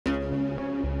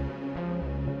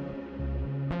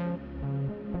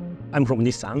I'm from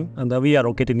Nissan, and we are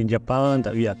located in Japan,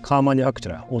 and we are car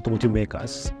manufacturer, automotive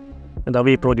makers. And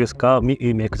we produce car,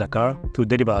 we make the car to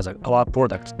deliver our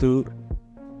product to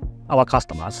our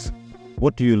customers.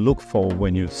 What do you look for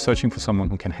when you're searching for someone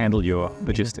who can handle your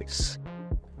logistics?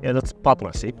 Yeah, that's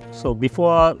partnership. So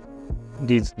before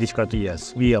these difficult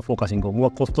years, we are focusing on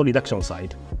more cost reduction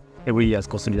side. Every year is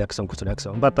cost reduction.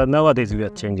 But nowadays we are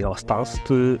changing our stance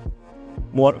to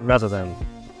more rather than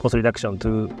cost reduction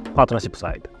to partnership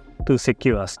side to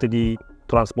secure steady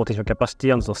transportation capacity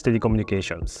and so steady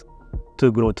communications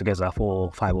to grow together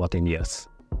for 5 or 10 years.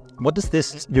 What does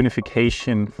this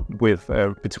unification with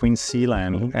between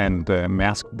Sealand and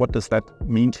Maersk, what does that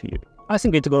mean to you? I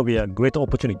think it's going to be a great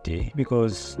opportunity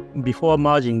because before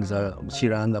merging the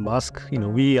Sealand and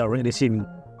Maersk, we are receiving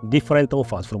different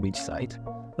offers from each side.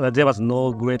 There was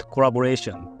no great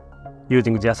collaboration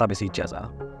using their service each other.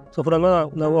 So from now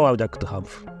on, I would like to have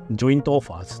joint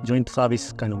offers, joint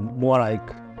service, kind of more like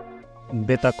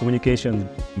better communication.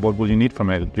 What will you need from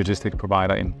a logistic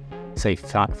provider in, say,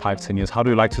 5-10 years? How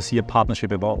do you like to see a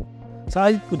partnership evolve? So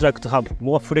I would like to have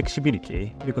more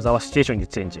flexibility because our situation is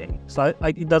changing. So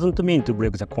it doesn't mean to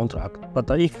break the contract, but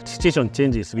if situation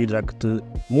changes, we'd like to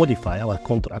modify our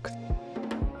contract.